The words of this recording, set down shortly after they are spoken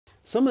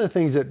Some of the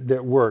things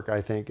that work,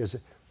 I think, is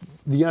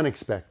the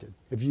unexpected.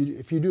 If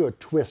you do a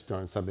twist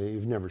on something that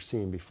you've never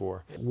seen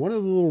before, one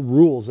of the little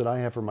rules that I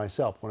have for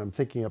myself when I'm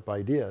thinking up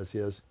ideas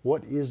is,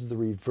 what is the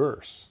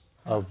reverse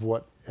of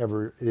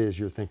whatever it is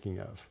you're thinking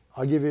of?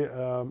 I'll give you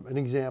an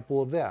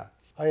example of that.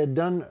 I had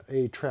done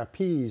a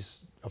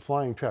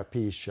flying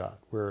trapeze shot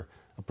where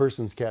a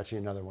person's catching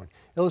another one.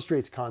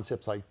 Illustrates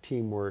concepts like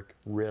teamwork,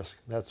 risk,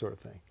 that sort of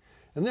thing.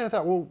 And then I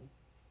thought, well,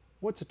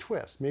 what's a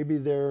twist? Maybe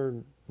they're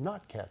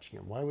not catching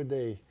him. Why would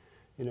they,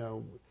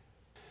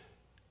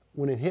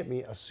 when it hit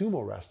me, a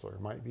sumo wrestler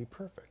might be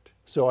perfect.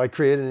 So I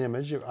created an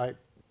image. I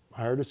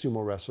hired a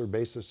sumo wrestler,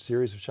 based a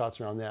series of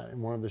shots around that.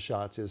 And one of the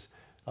shots is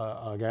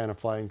a guy on a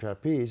flying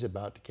trapeze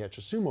about to catch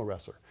a sumo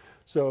wrestler.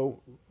 So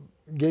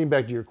getting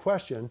back to your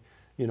question,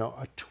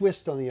 a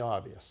twist on the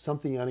obvious,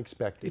 something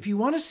unexpected. If you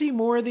want to see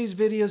more of these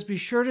videos, be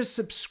sure to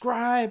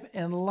subscribe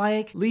and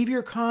like, leave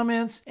your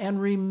comments, and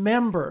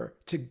remember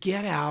to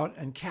get out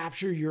and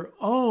capture your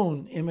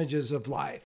own images of life.